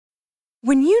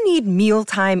When you need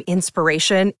mealtime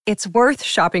inspiration, it's worth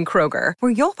shopping Kroger,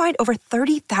 where you'll find over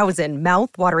 30,000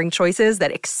 mouth-watering choices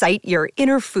that excite your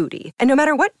inner foodie. And no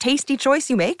matter what tasty choice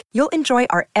you make, you'll enjoy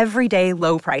our everyday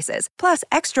low prices, plus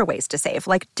extra ways to save,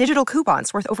 like digital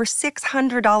coupons worth over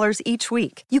 $600 each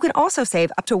week. You can also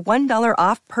save up to $1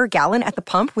 off per gallon at the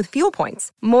pump with fuel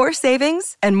points. More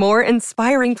savings and more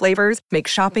inspiring flavors make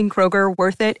shopping Kroger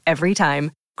worth it every time.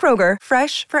 Kroger,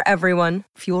 fresh for everyone.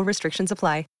 Fuel restrictions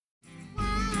apply.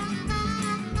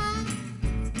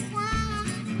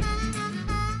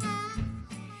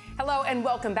 Hello and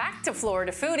welcome back to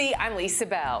Florida Foodie. I'm Lisa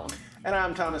Bell. And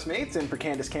I'm Thomas Mates, in for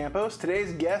Candace Campos.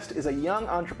 Today's guest is a young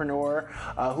entrepreneur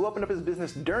who opened up his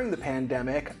business during the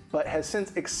pandemic, but has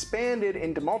since expanded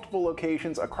into multiple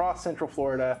locations across Central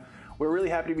Florida. We're really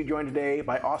happy to be joined today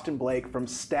by Austin Blake from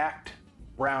Stackd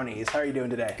Brownies. How are you doing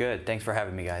today? Good. Thanks for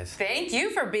having me, guys. Thank you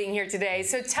for being here today.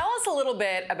 So tell us a little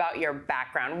bit about your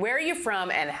background. Where are you from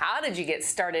and how did you get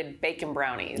started baking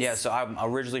brownies? Yeah, so I'm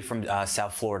originally from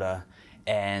South Florida.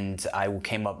 And I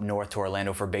came up north to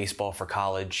Orlando for baseball for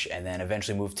college, and then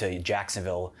eventually moved to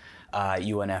Jacksonville,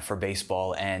 UNF for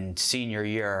baseball. And senior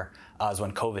year was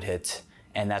when COVID hit,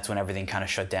 and that's when everything kind of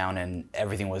shut down and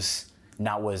everything was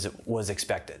not was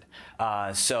expected.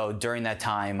 So during that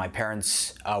time, my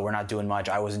parents were not doing much.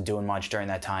 I wasn't doing much during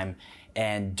that time.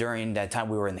 And during that time,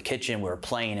 we were in the kitchen, we were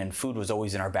playing, and food was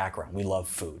always in our background. We love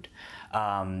food.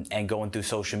 And going through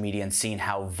social media and seeing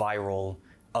how viral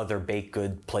other baked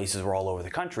good places were all over the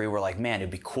country, we're like, man,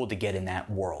 it'd be cool to get in that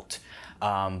world.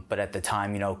 But at the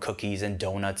time, cookies and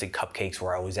donuts and cupcakes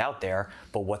were always out there,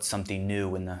 but what's something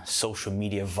new in the social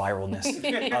media viralness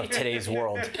of today's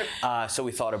world? So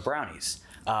we thought of brownies,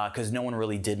 because no one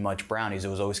really did much brownies. It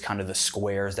was always kind of the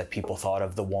squares that people thought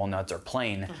of, the walnuts or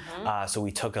plain. So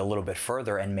we took it a little bit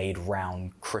further and made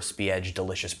round, crispy edge,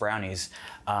 delicious brownies,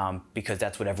 because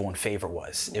that's what everyone's favorite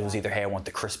was. It was either, hey, I want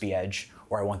the crispy edge,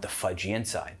 or I want the fudgy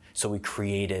inside. So we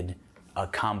created a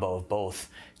combo of both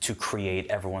to create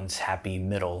everyone's happy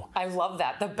middle. I love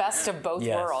that, the best of both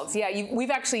worlds. Yeah, we've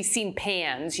actually seen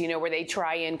pans, where they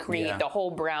try and create the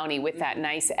whole brownie with that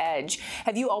nice edge.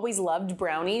 Have you always loved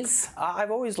brownies?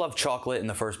 I've always loved chocolate in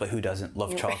the first place. Who doesn't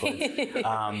love chocolate?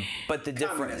 But the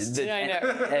difference,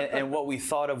 and what we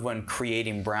thought of when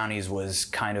creating brownies was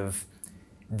kind of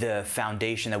the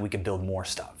foundation that we could build more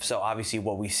stuff. So obviously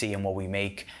what we see and what we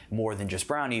make, more than just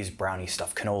brownies, brownie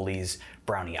stuffed cannolis,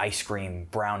 brownie ice cream,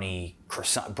 brownie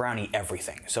croissant, brownie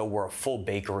everything. So we're a full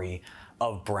bakery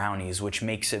of brownies, which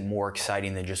makes it more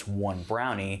exciting than just one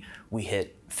brownie. We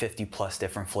hit 50 plus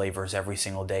different flavors every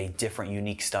single day, different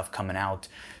unique stuff coming out.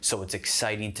 So it's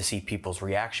exciting to see people's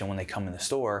reaction when they come in the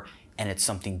store, and it's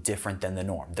something different than the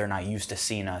norm. They're not used to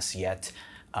seeing us yet,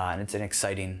 and it's an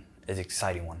exciting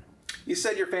one. You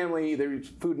said your family, there's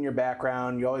food in your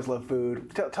background. You always love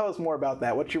food. Tell us more about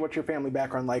that. What's your family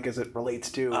background like as it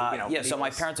relates to Yeah, so my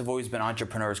parents have always been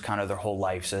entrepreneurs kind of their whole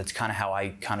life. So it's kind of how I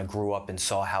kind of grew up and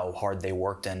saw how hard they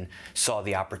worked and saw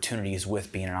the opportunities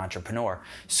with being an entrepreneur.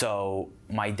 So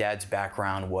my dad's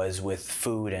background was with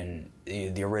food and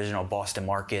the original Boston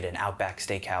Market and Outback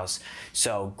Steakhouse.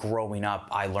 So growing up,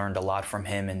 I learned a lot from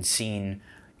him and seeing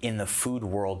in the food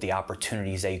world the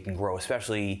opportunities that you can grow,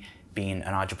 especially being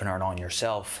an entrepreneur and on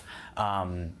yourself.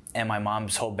 And my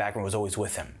mom's whole background was always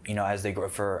with him. As they grew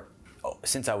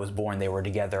since I was born, they were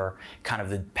together, kind of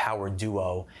the power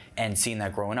duo. And seeing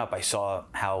that growing up, I saw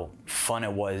how fun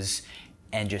it was,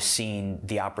 and just seeing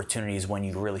the opportunities when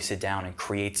you really sit down and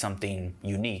create something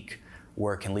unique,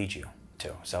 where it can lead you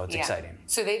to. So it's exciting.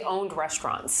 So they owned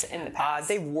restaurants in the past?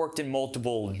 They've worked in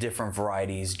multiple different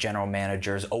varieties, general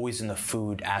managers, always in the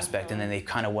food aspect, and then they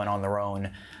kind of went on their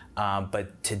own.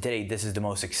 But today, this is the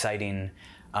most exciting,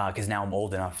 because now I'm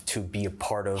old enough to be a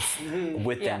part of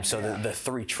with them. So the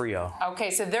three trio.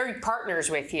 Okay, so they're partners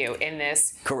with you in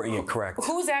this. Correct.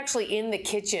 Who's actually in the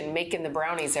kitchen making the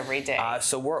brownies every day?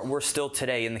 So we're still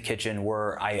today in the kitchen.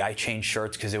 I changed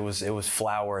shirts because it was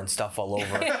flour and stuff all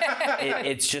over.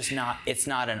 It's just not. It's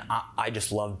not an. I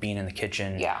just love being in the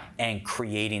kitchen and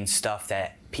creating stuff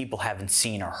that people haven't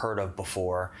seen or heard of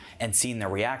before, and seeing their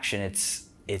reaction.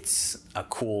 It's a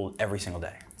cool every single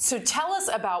day. So tell us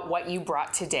about what you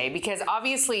brought today, because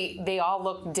obviously they all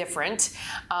look different.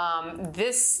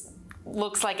 This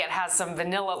looks like it has some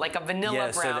vanilla, like a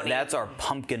vanilla brownie. So that's our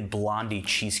pumpkin blondie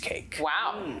cheesecake.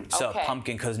 Wow. So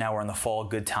pumpkin, because now we're in the fall,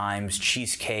 good times,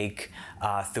 cheesecake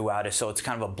throughout it. So it's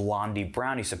kind of a blondie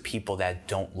brownie. So people that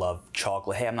don't love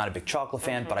chocolate, hey, I'm not a big chocolate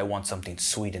fan, but I want something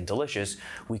sweet and delicious.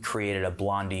 We created a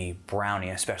blondie brownie,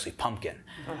 especially pumpkin.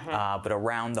 But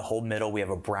around the whole middle, we have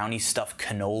a brownie stuffed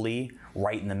cannoli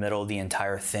right in the middle of the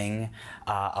entire thing.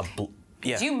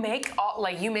 Yeah. Do you make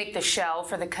you make the shell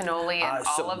for the cannoli and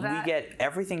all of that? We get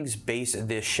everything's based.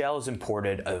 The shell is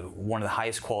imported. One of the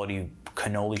highest quality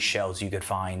cannoli shells you could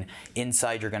find.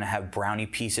 Inside, you're going to have brownie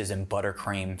pieces and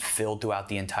buttercream filled throughout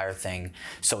the entire thing.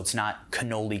 So it's not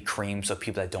cannoli cream. So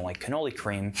people that don't like cannoli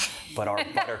cream, but our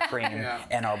buttercream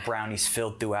and our brownies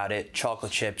filled throughout it.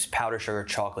 Chocolate chips, powdered sugar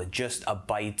chocolate. Just a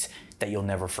bite that you'll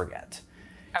never forget.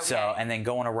 Okay. So, and then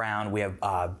going around, we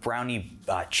have brownie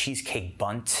cheesecake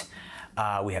bunt.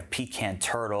 We have pecan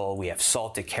turtle. We have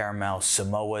salted caramel,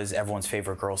 Samoas, everyone's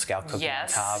favorite Girl Scout cookie on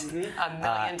top. A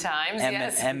million times,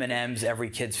 yes. M&Ms, every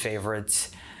kid's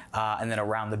favorites. And then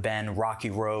around the bend,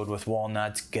 Rocky Road with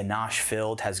walnuts, ganache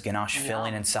filled, has ganache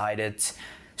filling inside it.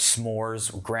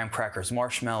 S'mores, graham crackers,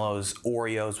 marshmallows,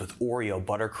 Oreos with Oreo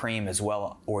buttercream as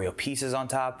well, Oreo pieces on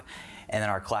top. And then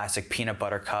our classic peanut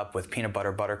butter cup with peanut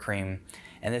butter buttercream.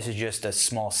 And this is just a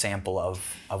small sample of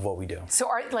what we do. So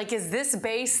is this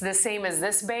base the same as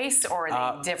this base, or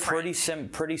are they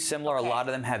different? Pretty similar. Okay. A lot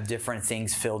of them have different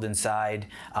things filled inside.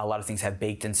 A lot of things have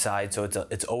baked inside. So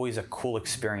it's always a cool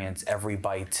experience every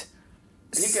bite.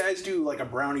 And you guys do like a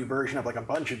brownie version of like a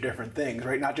bunch of different things,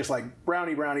 right? Not just like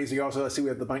brownies. You also see we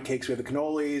have the bundt cakes, we have the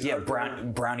cannolis. Yeah,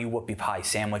 brownie whoopie pie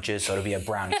sandwiches. So it'll be a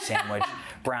brownie sandwich.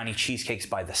 Brownie cheesecakes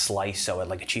by the slice. So at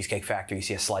like a Cheesecake Factory, you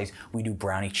see a slice. We do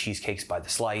brownie cheesecakes by the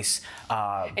slice.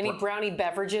 Any brownie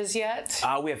beverages yet?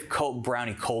 We have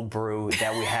brownie cold brew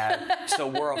that we have. So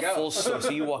we're a full store. So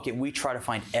you walk in, we try to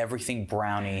find everything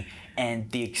brownie.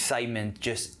 And the excitement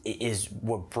just is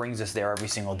what brings us there every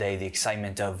single day. The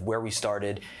excitement of where we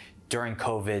started during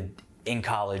COVID in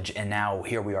college, and now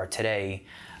here we are today.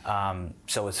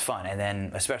 So it's fun. And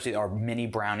then especially our mini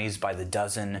brownies by the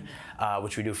dozen,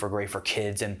 which we do great for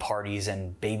kids and parties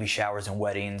and baby showers and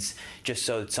weddings, just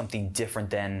so it's something different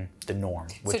than the norm.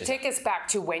 So take us back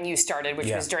to when you started,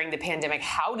 which was during the pandemic.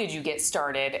 How did you get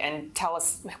started? And tell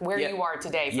us where you are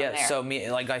today from there. So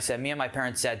like I said, me and my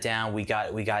parents sat down. We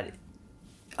got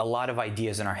a lot of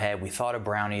ideas in our head. We thought of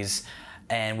brownies,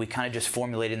 and we kind of just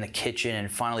formulated in the kitchen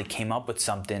and finally came up with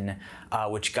something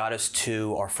which got us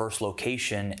to our first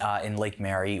location in Lake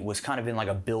Mary. It was kind of in like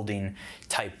a building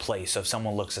type place. So if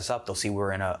someone looks us up, they'll see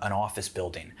we're in an office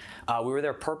building. We were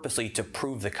there purposely to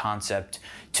prove the concept,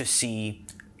 to see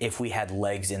if we had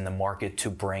legs in the market to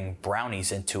bring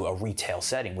brownies into a retail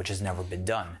setting, which has never been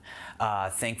done.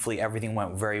 Thankfully, everything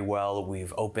went very well.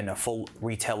 We've opened a full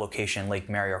retail location in Lake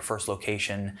Mary, our first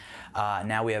location.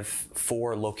 Now we have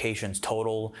 4 locations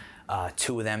total.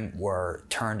 2 of them were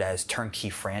turned as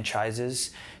turnkey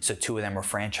franchises. So 2 of them are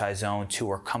franchise owned, 2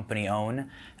 are company owned.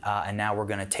 And now we're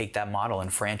gonna take that model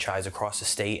and franchise across the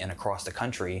state and across the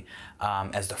country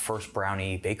as the first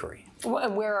brownie bakery.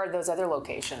 And where are those other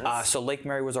locations? So Lake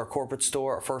Mary was our corporate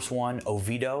store, our first one,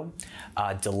 Oviedo,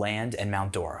 DeLand, and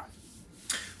Mount Dora.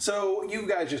 So you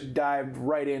guys just dived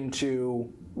right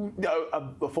into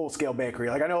a full-scale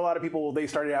bakery. Like I know a lot of people, they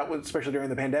started out with, especially during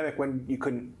the pandemic when you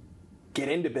couldn't get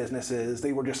into businesses,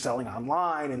 they were just selling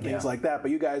online and things like that,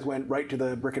 but you guys went right to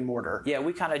the brick and mortar. Yeah,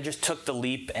 we kind of just took the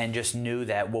leap and just knew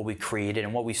that what we created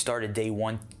and what we started day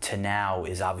one to now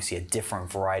is obviously a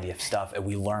different variety of stuff, and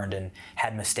we learned and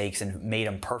had mistakes and made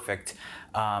them perfect.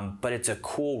 But it's a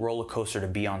cool roller coaster to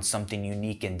be on, something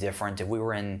unique and different. If we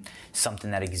were in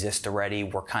something that exists already,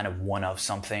 we're kind of one of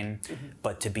something.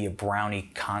 But to be a brownie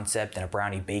concept and a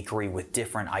brownie bakery with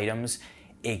different items,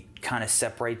 it kind of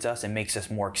separates us and makes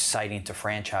us more exciting to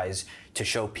franchise, to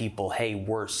show people, hey,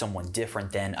 we're someone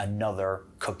different than another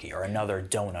cookie or another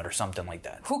donut or something like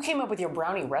that. Who came up with your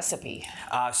brownie recipe?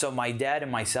 So my dad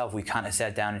and myself, we kind of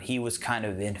sat down, and he was kind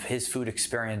of, in his food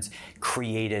experience,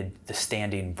 created the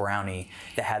standing brownie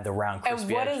that had the round crispy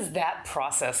And what edge. is that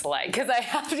process like? Because I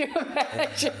have to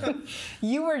imagine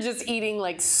you were just eating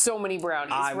like so many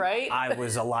brownies, right? I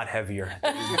was a lot heavier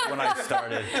when I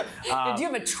started. Do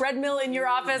you have a treadmill in your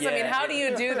office? I mean, how do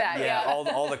you do that? Yeah,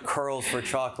 all the curls for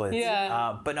chocolate.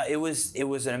 Yeah. But no, it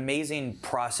was an amazing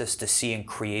process to see and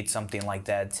create something like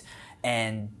that.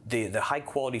 And the high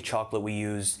quality chocolate we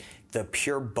used, the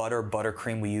pure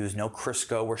buttercream we use, no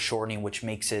Crisco or shortening, which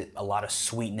makes it a lot of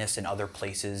sweetness in other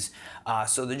places.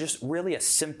 So they're just really a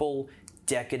simple,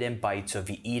 decadent bite. So if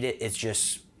you eat it, it's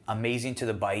just amazing to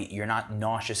the bite. You're not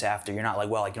nauseous after. You're not like,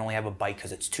 well, I can only have a bite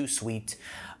because it's too sweet.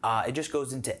 It just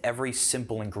goes into every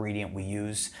simple ingredient we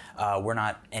use. We're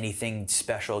not anything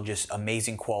special, just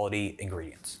amazing quality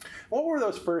ingredients. What were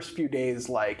those first few days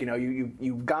like? You know,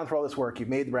 you've gone through all this work, you've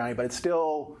made the brownie, but it's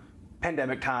still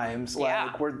pandemic times? Yeah.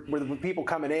 Like, were the people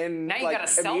coming in Now you like, gotta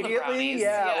sell the immediately? brownies.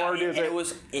 Yeah, or does It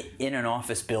was in an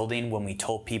office building when we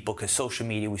told people, because social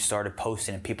media, we started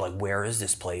posting and people like, where is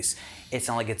this place? It's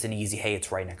not like it's an easy, hey,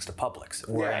 it's right next to Publix.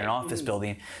 We're in an office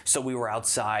building. So we were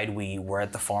outside, we were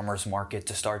at the farmer's market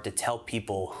to start to tell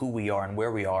people who we are and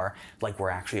where we are, like we're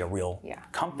actually a real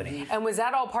company. And was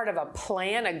that all part of a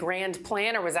plan, a grand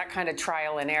plan, or was that kind of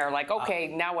trial and error? Like, okay,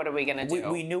 now what are we going to do?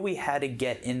 We knew we had to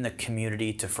get in the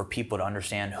community for people to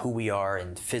understand who we are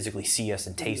and physically see us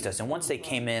and taste us. And once they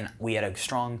came in, we had a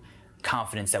strong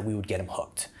confidence that we would get them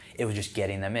hooked. It was just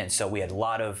getting them in. So we had a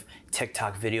lot of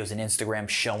TikTok videos and Instagram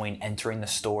showing entering the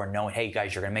store, knowing, hey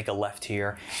guys, you're gonna make a left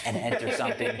here and enter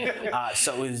something.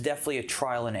 So it was definitely a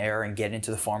trial and error and getting into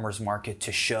the farmer's market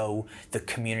to show the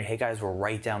community, hey guys, we're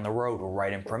right down the road, we're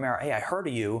right in Premier. Hey, I heard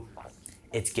of you.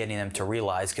 It's getting them to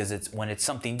realize, because when it's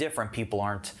something different, people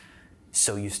aren't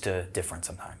so used to different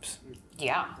sometimes.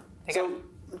 Yeah. So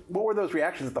what were those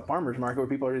reactions at the farmer's market where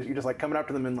people are you're just like coming up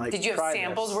to them and like, did you have try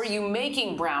samples? this? Were you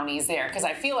making brownies there? Because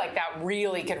I feel like that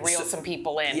really could reel some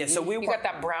people in. Yeah, so you got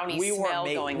that brownie smell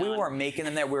going on. We weren't making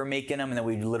them there. We were making them, and then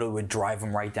we literally would drive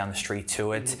them right down the street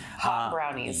to it. Hot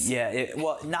brownies. Yeah,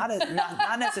 well, not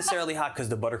necessarily hot, because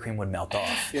the buttercream would melt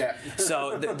off. Yeah.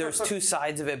 So there's two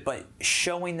sides of it, but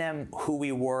showing them who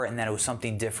we were and that it was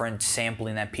something different,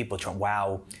 sampling that people,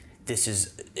 wow, this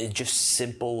is just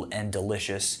simple and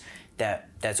delicious.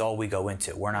 That's all we go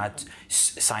into. We're not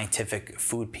scientific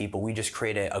food people. We just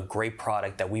create a great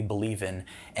product that we believe in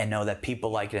and know that people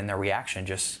like it, and their reaction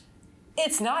just...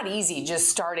 It's not easy just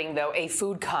starting, though, a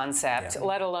food concept,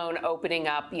 let alone opening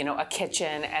up, a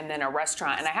kitchen and then a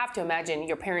restaurant. And I have to imagine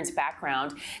your parents'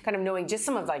 background, kind of knowing just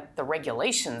some of like the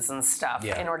regulations and stuff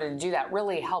in order to do that,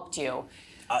 really helped you.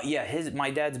 My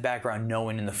dad's background,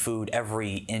 knowing in the food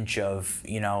every inch of,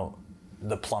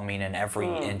 the plumbing and every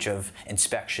inch of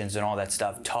inspections and all that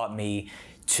stuff, taught me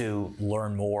to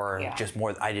learn more, just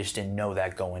more. I just didn't know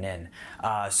that going in.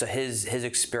 So his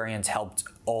experience helped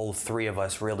all three of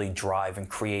us really drive and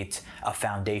create a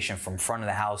foundation from front of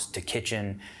the house to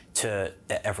kitchen to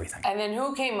everything. And then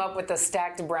who came up with the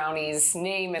Stackd Brownies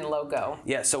name and logo?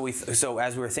 Yeah, so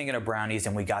as we were thinking of brownies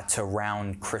and we got to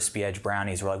round, crispy edge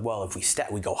brownies, we're like, well,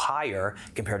 if we go higher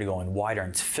compared to going wider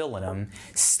and filling them,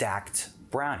 Stackd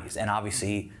Brownies. And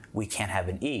obviously we can't have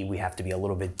an E, we have to be a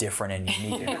little bit different and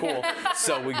unique and cool,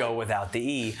 so we go without the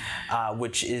E,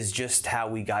 which is just how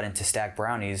we got into Stackd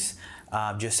Brownies,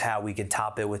 just how we could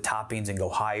top it with toppings and go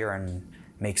higher and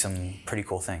make some pretty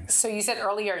cool things. So you said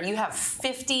earlier you have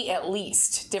 50 at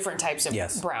least different types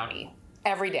of brownie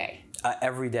every day.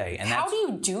 Every day. And how do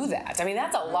you do that? I mean,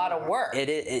 that's a lot of work.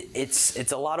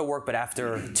 It's a lot of work, but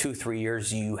after 2-3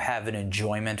 years, you have an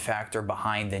enjoyment factor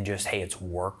behind than just, hey, it's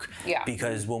work. Yeah.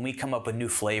 Because when we come up with new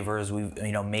flavors,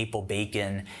 maple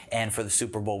bacon, and for the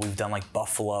Super Bowl, we've done like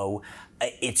buffalo.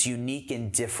 It's unique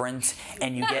and different,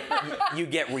 and you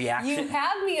get reactions. You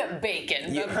had me at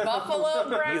bacon, the buffalo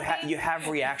brownie. You have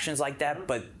reactions like that,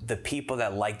 but the people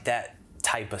that like that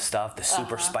type of stuff, the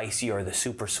super spicy or the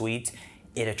super sweet,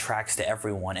 it attracts to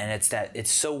everyone, and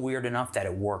it's so weird enough that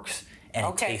it works, and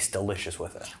it tastes delicious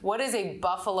with it. What does a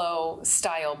buffalo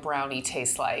style brownie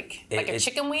taste like? Like a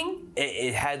chicken wing?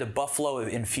 It had the buffalo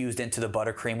infused into the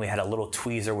buttercream. We had a little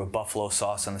tweezer with buffalo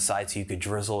sauce on the side, so you could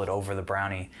drizzle it over the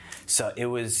brownie. So it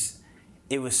was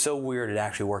so weird, it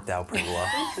actually worked out pretty well.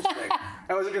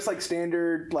 And was it just like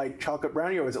standard like chocolate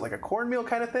brownie, or was it like a cornmeal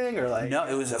kind of thing, or like? No,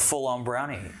 it was a full-on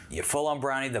brownie. Full-on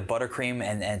brownie, the buttercream,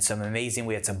 and some amazing.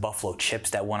 We had some buffalo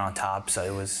chips that went on top, so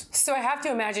it was. So I have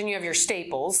to imagine you have your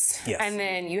staples, and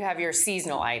then you have your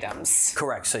seasonal items.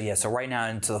 Correct. So right now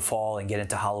into the fall and get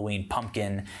into Halloween,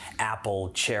 pumpkin,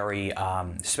 apple, cherry.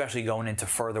 Especially going into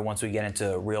further once we get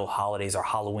into real holidays, our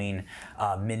Halloween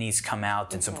minis come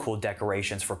out and some cool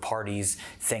decorations for parties.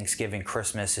 Thanksgiving,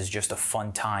 Christmas is just a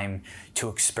fun time to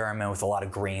experiment with a lot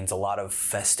of greens, a lot of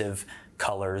festive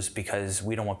colors, because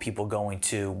we don't want people going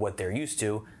to what they're used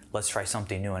to. Let's try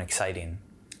something new and exciting.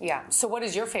 Yeah. So what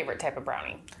is your favorite type of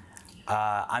brownie?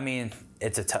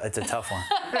 It's a tough one.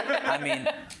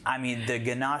 I mean the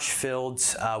ganache filled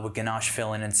with ganache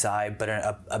filling inside, but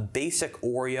a basic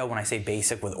Oreo. When I say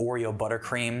basic, with Oreo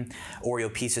buttercream,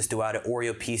 Oreo pieces throughout it,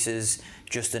 Oreo pieces,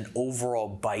 just an overall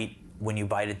bite. When you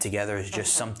bite it together, is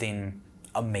just something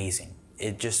amazing.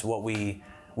 It just what we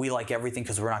like everything,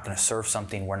 because we're not going to serve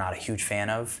something we're not a huge fan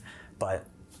of, but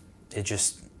it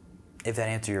just, if that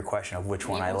answers your question of which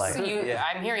one I like. So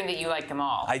I'm hearing that you like them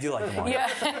all. I do like them all. Yeah.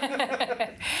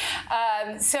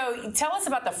 So tell us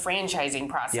about the franchising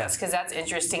process, because that's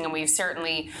interesting, and we've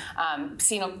certainly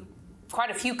seen quite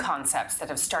a few concepts that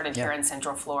have started here in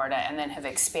Central Florida and then have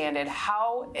expanded.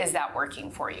 How is that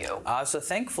working for you? So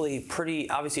thankfully,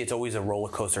 obviously it's always a roller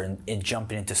coaster in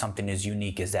jumping into something as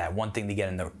unique as that. One thing to get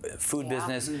in the food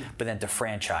business, but then to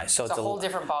franchise. So it's a whole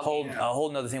different ballgame. A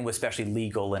whole other thing, especially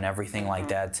legal and everything like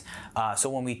that. So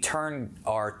when we turn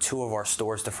two of our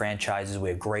stores to franchises, we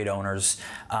have great owners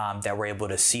that were able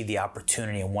to see the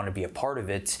opportunity and want to be a part of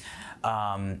it.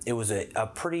 It was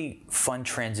a pretty fun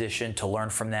transition to learn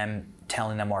from them,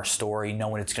 telling them our story,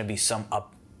 knowing it's going to be some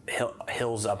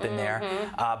hills up in there.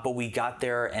 But we got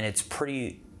there, and it's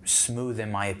pretty smooth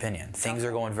in my opinion. Things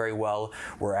are going very well.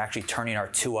 We're actually turning our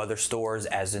 2 other stores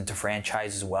as into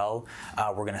franchise as well.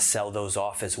 We're going to sell those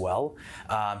off as well.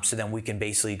 So then we can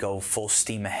basically go full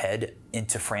steam ahead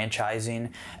into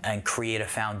franchising and create a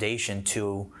foundation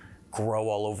to grow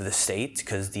all over the state,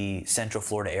 because the Central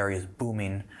Florida area is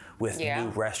booming with new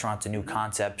restaurants and new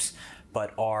concepts.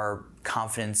 But our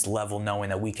confidence level knowing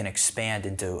that we can expand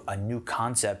into a new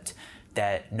concept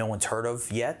that no one's heard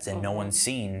of yet and no one's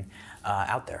seen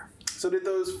out there. So did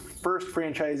those first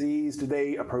franchisees, did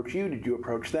they approach you? Did you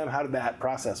approach them? How did that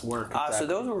process work? Exactly? So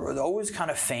those were always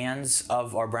kind of fans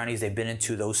of our brownies. They've been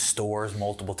into those stores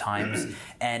multiple times.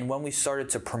 And when we started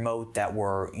to promote that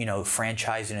we're,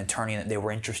 franchising and turning, they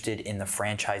were interested in the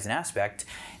franchising aspect.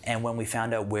 And when we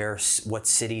found out what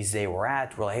cities they were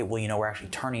at, we're like, hey, we're actually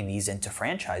turning these into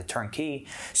franchise, turnkey.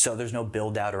 So there's no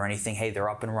build out or anything. Hey,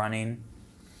 they're up and running.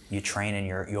 You train and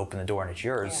you open the door and it's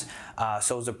yours.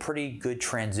 So it was a pretty good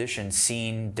transition,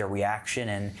 seeing their reaction.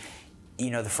 And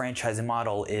the franchising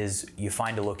model is you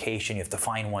find a location, you have to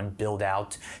find one, build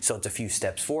out. So it's a few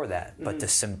steps for that. But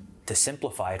to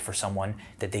simplify it for someone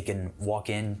that they can walk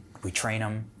in, we train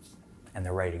them, and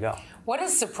they're ready to go. What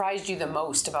has surprised you the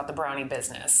most about the brownie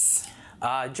business?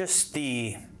 Just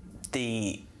the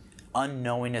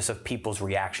unknowingness of people's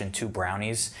reaction to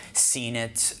brownies, seeing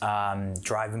it,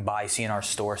 driving by, seeing our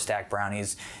store, Stackd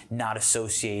Brownies, not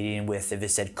associating with if it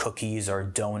said cookies or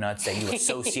donuts that you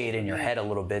associate in your head a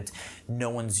little bit. No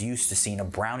one's used to seeing a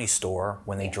brownie store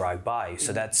when they drive by.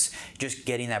 So that's just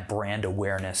getting that brand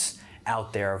awareness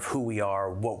out there of who we are,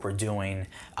 what we're doing,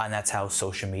 and that's how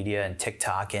social media and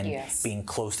TikTok and being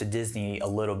close to Disney a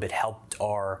little bit helped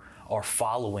our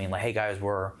following. Like, hey guys,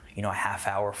 we're a half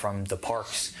hour from the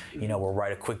parks. We're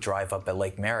right a quick drive up at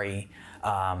Lake Mary.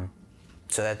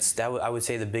 So I would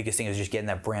say the biggest thing is just getting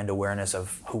that brand awareness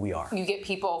of who we are. You get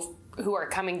people who are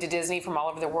coming to Disney from all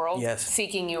over the world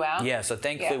seeking you out? Yeah, so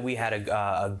thankfully we had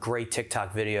a great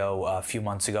TikTok video a few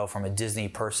months ago from a Disney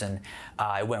person.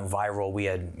 It went viral. We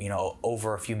had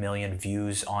over a few million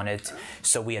views on it.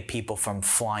 So we had people from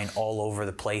flying all over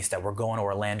the place that were going to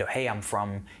Orlando. Hey, I'm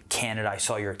from Canada. I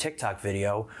saw your TikTok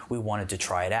video. We wanted to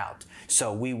try it out.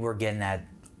 So we were getting that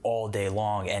all day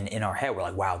long, and in our head we're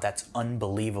like, wow, that's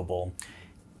unbelievable.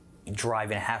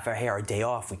 Driving a half hour, hey, our day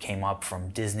off, we came up from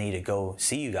Disney to go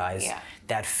see you guys.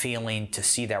 That feeling, to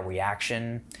see that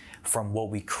reaction from what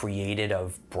we created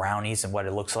of brownies and what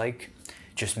it looks like,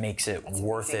 just makes it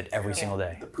worth it every single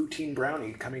day. The poutine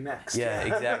brownie coming next. Yeah,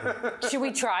 exactly. Should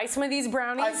we try some of these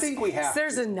brownies? I think we have.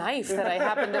 There's a knife that I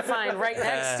happen to find right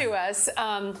next to us.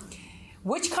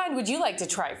 Which kind would you like to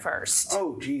try first?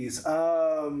 Oh, geez.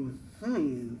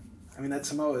 That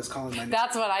Samoa is calling my name.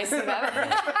 That's what I see.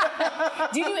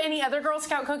 Do you do any other Girl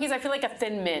Scout cookies? I feel like a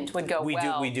thin mint would go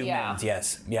well. We do mint,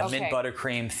 yes. Yeah, mint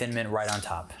buttercream, thin mint right on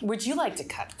top. Would you like to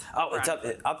cut? Oh, it's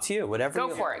up to you. Whatever.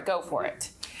 Go for it.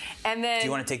 And then. Do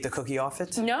you want to take the cookie off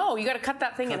it? No, you got to cut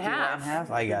that thing in half.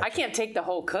 I can't take the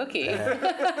whole cookie.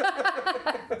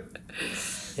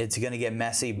 It's gonna get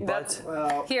messy, but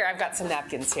here, I've got some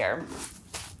napkins here.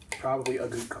 Probably a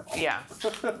good couple. Yeah.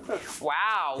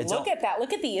 Wow. Look at that.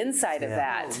 Look at the inside of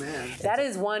that. Oh, man. That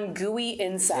is one gooey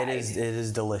inside. It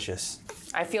is delicious.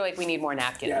 I feel like we need more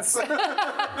napkins. Yes.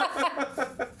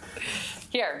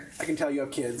 Here. I can tell you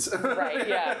have kids. Right,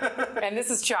 yeah. And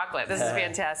this is chocolate. This is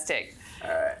fantastic.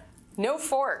 All right. No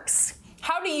forks.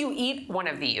 How do you eat one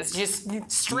of these?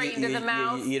 Just straight into the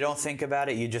mouth? You don't think about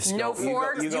it. You just no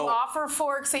forks? Do you offer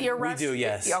forks at your restaurant? We do,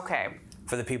 yes. Okay.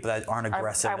 For the people that aren't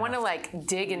aggressive. I want to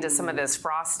dig into some of this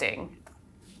frosting.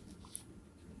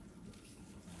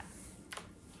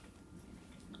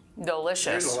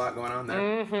 Delicious. There's a lot going on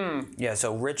there. Mm-hmm. Yeah,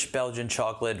 so rich Belgian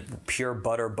chocolate, pure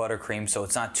buttercream, so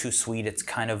it's not too sweet. It's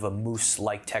kind of a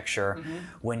mousse-like texture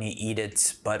when you eat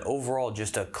it. But overall,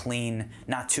 just a clean,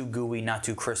 not too gooey, not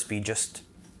too crispy, just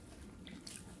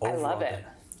overall. I love it.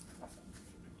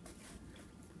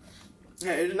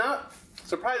 Yeah, it's not,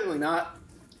 surprisingly not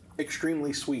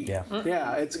extremely sweet. Yeah.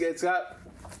 Yeah, it's got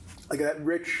like that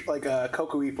rich, like a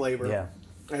cocoa-y flavor. Yeah.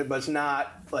 But it's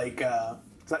not like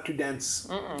It's not too dense.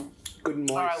 Good and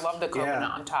moist. Oh, I love the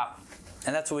coconut on top.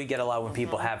 And that's what we get a lot when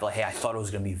people have like, hey, I thought it was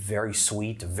going to be very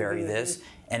sweet, very this,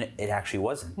 and it actually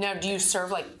wasn't. Now, do you serve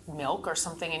like milk or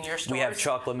something in your stores? We have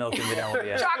chocolate milk and vanilla.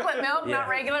 Yeah. Chocolate milk, not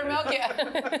regular milk.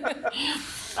 Yeah.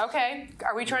 Okay.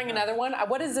 Are we trying another one?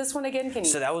 What is this one again? Can you?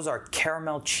 So that was our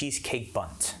caramel cheesecake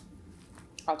bunt.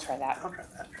 I'll try that. I'll try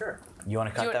that. Sure. You want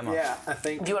to cut them up? Yeah, I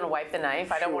think. Do you want to wipe the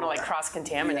knife? I don't want to like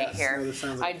cross-contaminate Yes, here. no, this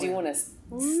sounds like I do want to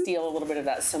steal a little bit of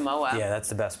that Samoa. Yeah, that's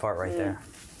the best part right there.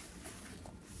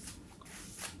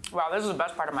 Wow, this is the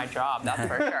best part of my job, that's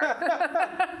for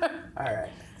sure. All right.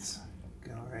 Let's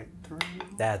go right through.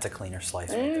 That's a cleaner slice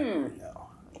right there. There we go.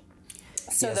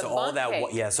 So Yeah, the so all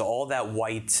that, cake. so all that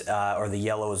white or the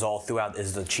yellow is all throughout.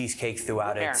 Is the cheesecake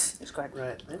throughout Here, it? just go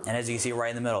ahead. Right. And as you can see right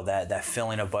in the middle, that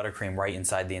filling of buttercream right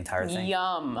inside the entire thing.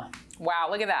 Yum. Wow,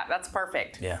 look at that. That's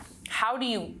perfect. Yeah. How do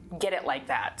you get it like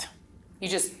that? You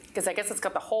just, because I guess it's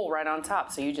got the hole right on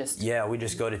top, so you just... Yeah, we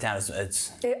just go to town.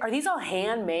 It's Are these all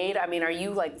handmade? I mean, are you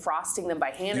like frosting them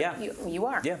by hand? Yeah. You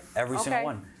are? yeah, every single Okay.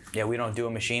 one. Yeah, we don't do a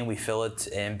machine. We fill it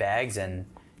in bags and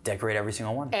decorate every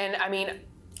single one. And I mean,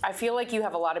 I feel like you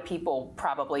have a lot of people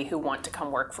probably who want to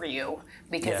come work for you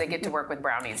because Yeah. they get to work with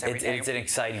brownies every day. It's an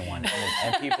exciting one,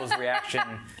 and people's reaction.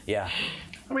 Yeah,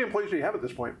 How many employees do you have at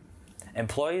this point?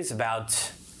 employees about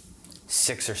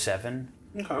 6 or 7.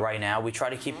 Okay. Right now, we try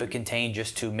to keep it contained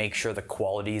just to make sure the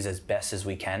quality is as best as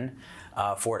we can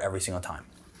for it every single time.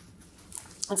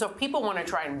 And so if people want to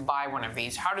try and buy one of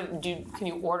these, can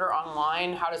you order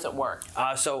online? How does it work?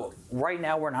 So right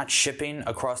now we're not shipping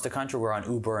across the country. We're on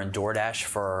Uber and DoorDash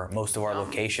for most of our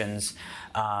locations.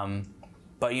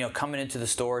 But coming into the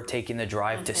store, taking the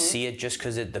drive to see it, just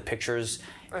because the pictures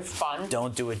It's fun.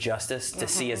 don't do it justice to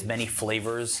see as many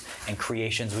flavors and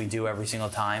creations we do every single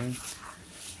time.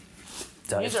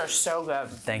 So These are so good.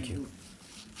 Thank you.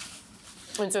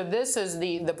 And so this is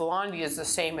the blondie is the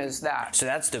same as that. So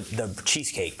that's the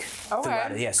cheesecake. Okay.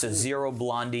 Throughout it. Yeah, so zero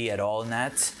blondie at all in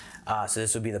that. So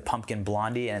this would be the pumpkin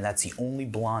blondie, and that's the only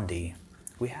blondie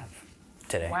we have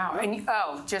today. Wow. And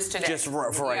just today. Just for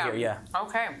right here, yeah.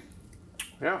 Okay.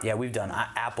 Yeah. Yeah, we've done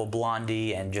apple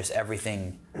blondie and just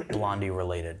everything blondie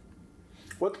related.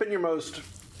 What's been your most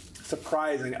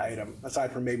surprising item,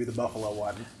 aside from maybe the buffalo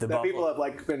one, that people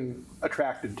have been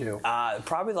attracted to?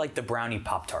 Probably like the brownie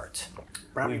Pop-Tart.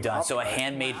 Brownie We've done. So a Pop-Tart.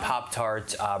 handmade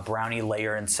Pop-Tart, brownie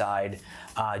layer inside,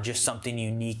 just something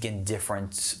unique and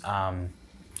different.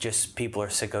 Just people are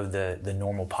sick of the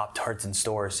normal Pop-Tarts in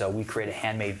stores, so we create a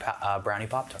handmade brownie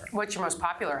Pop-Tart. What's your most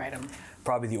popular item?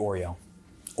 Probably the Oreo.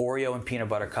 Oreo and peanut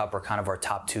butter cup are kind of our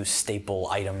top 2 staple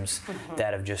items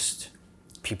that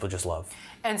people just love.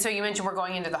 And so you mentioned we're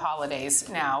going into the holidays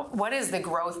now. What has the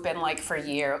growth been like for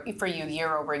you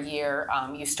year over year?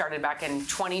 You started back in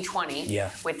 2020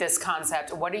 with this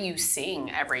concept. What are you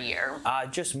seeing every year?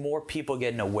 Just more people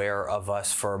getting aware of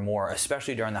us for more,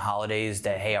 especially during the holidays.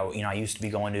 That hey, I used to be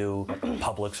going to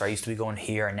Publix, or I used to be going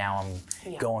here, and now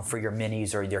I'm going for your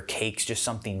minis or your cakes, just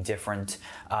something different.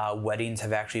 Weddings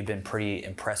have actually been pretty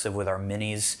impressive with our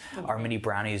minis, our mini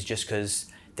brownies, just because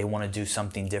they want to do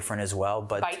something different as well.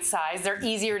 But bite size, they're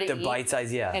easier to eat. The bite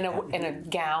size, yeah. In a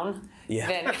gown. Yeah.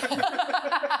 Than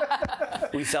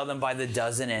We sell them by the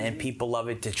dozen, and people love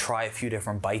it to try a few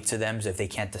different bites of them. So if they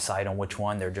can't decide on which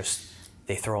one,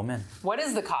 they throw them in. What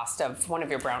is the cost of one of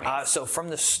your brownies? So from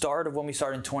the start of when we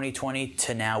started in 2020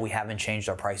 to now, we haven't changed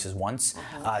our prices once.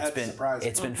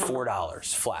 It's been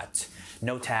 $4 flat,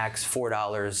 no tax,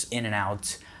 $4 in and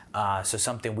out. So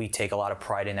something we take a lot of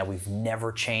pride in, that we've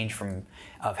never changed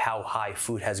of how high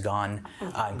food has gone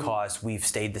in cost. We've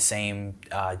stayed the same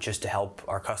just to help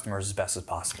our customers as best as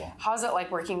possible. How's it like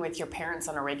working with your parents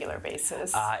on a regular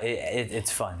basis?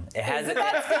 It's fun. It has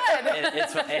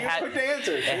That's good. it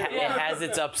has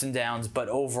its ups and downs, but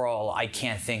overall, I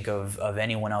can't think of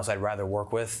anyone else I'd rather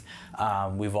work with.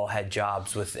 We've all had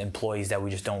jobs with employees that we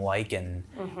just don't like, and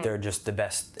they're just the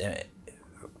best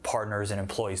partners and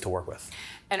employees to work with.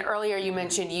 And earlier you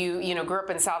mentioned you grew up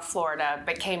in South Florida,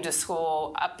 but came to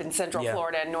school up in Central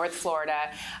Florida, North Florida,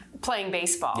 playing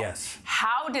baseball. Yes.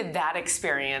 How did that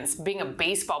experience, being a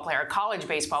baseball player, a college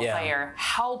baseball player,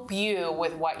 help you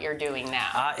with what you're doing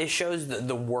now? It shows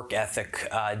the work ethic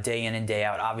day in and day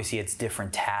out. Obviously, it's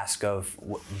different task of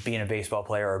being a baseball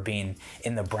player or being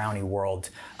in the brownie world,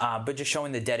 but just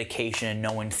showing the dedication and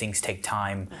knowing things take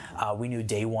time. We knew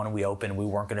day one when we opened, we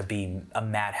weren't going to be a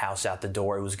madhouse out the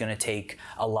door. It was going to take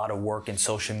a lot of work in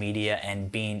social media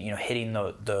and hitting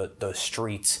the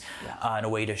streets in a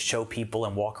way to show people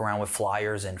and walk around with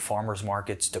flyers and farmers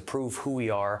markets to prove who we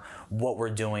are, what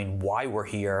we're doing, why we're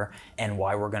here, and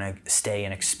why we're going to stay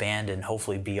and expand and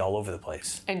hopefully be all over the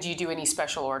place. And do you do any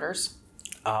special orders?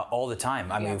 All the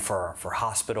time. I mean, for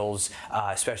hospitals,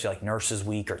 especially like Nurses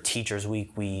Week or Teachers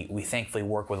Week, we thankfully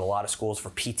work with a lot of schools for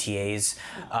PTAs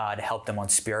to help them on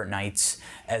spirit nights,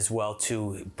 as well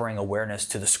to bring awareness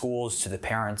to the schools, to the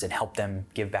parents, and help them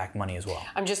give back money as well.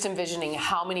 I'm just envisioning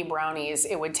how many brownies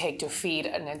it would take to feed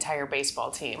an entire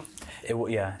baseball team. It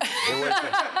would.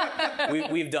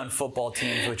 We've done football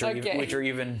teams, which are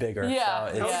even bigger.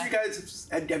 Yeah. So How many of you guys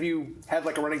have you had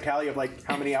like a running tally of like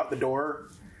how many out the door?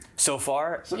 So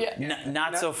far,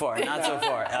 not so far.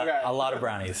 Okay. A lot of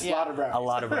brownies. A lot of brownies. A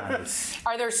lot of brownies.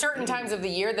 Are there certain times of the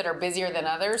year that are busier than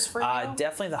others for you?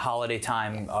 Definitely the holiday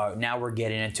time. Now we're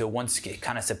getting into once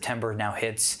kind of September now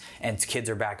hits and kids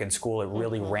are back in school, it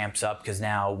really ramps up because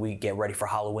now we get ready for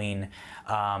Halloween.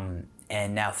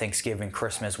 And now Thanksgiving,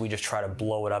 Christmas, we just try to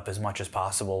blow it up as much as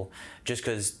possible just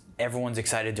because everyone's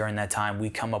excited during that time. We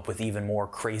come up with even more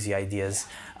crazy ideas,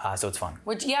 so it's fun.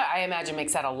 Which, I imagine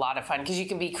makes that a lot of fun because you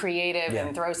can be creative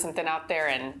and throw something out there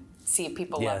and see if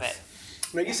people love it.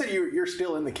 Now, you said you're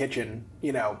still in the kitchen,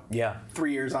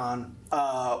 3 years on.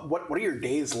 What are your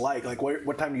days like? Like,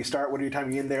 what time do you start? What time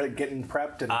are you in there getting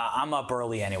prepped? And I'm up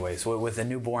early anyways. With a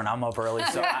newborn, I'm up early,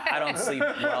 so I don't sleep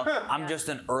well. I'm just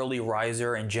an early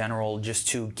riser in general, just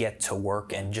to get to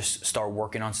work and just start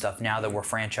working on stuff. Now that we're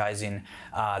franchising,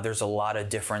 there's a lot of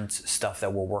different stuff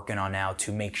that we're working on now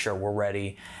to make sure we're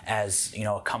ready as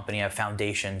a company, a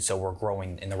foundation, so we're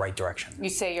growing in the right direction. You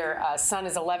say your son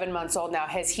is 11 months old now.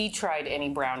 Has he tried any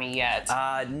brownie yet?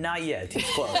 Not yet. He's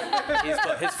close. He's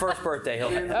close. His first birthday.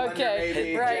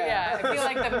 Okay, right, yeah. I feel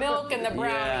like the milk and the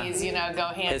brownies, go hand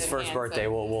in hand. His first birthday,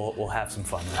 we'll have some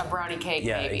fun. A brownie cake,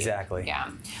 yeah, maybe. Exactly.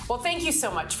 Yeah. Well, thank you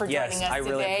so much for joining us today. I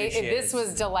really appreciate this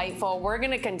was delightful. We're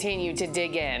going to continue to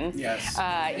dig in. Yes.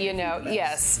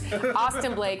 Yes.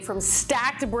 Austin Blake from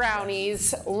Stackd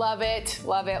Brownies. Love it,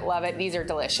 love it, love it. These are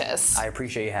delicious. I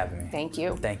appreciate you having me. Thank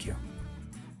you. Thank you.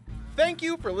 Thank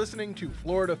you for listening to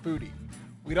Florida Foodie.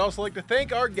 We'd also like to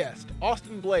thank our guest,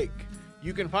 Austin Blake.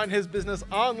 You can find his business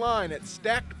online at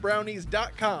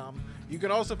stackedbrownies.com. You can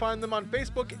also find them on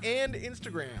Facebook and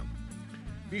Instagram.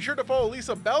 Be sure to follow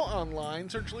Lisa Bell online.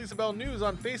 Search Lisa Bell News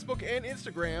on Facebook and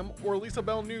Instagram, or Lisa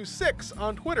Bell News 6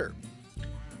 on Twitter.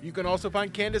 You can also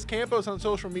find Candace Campos on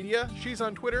social media. She's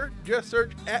on Twitter. Just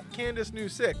search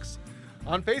 @CandaceNews6.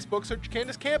 On Facebook, search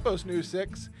Candace Campos News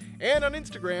 6. And on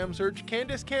Instagram, search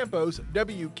Candace Campos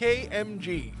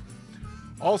WKMG.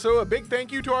 Also, a big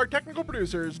thank you to our technical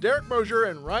producers, Derek Mosier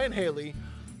and Ryan Haley,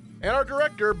 and our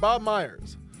director, Bob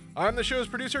Myers. I'm the show's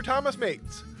producer, Thomas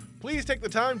Mates. Please take the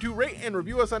time to rate and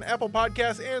review us on Apple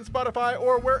Podcasts and Spotify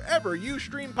or wherever you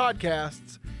stream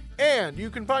podcasts. And you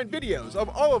can find videos of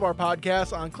all of our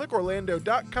podcasts on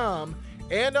clickorlando.com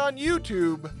and on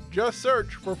YouTube. Just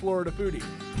search for Florida Foodie.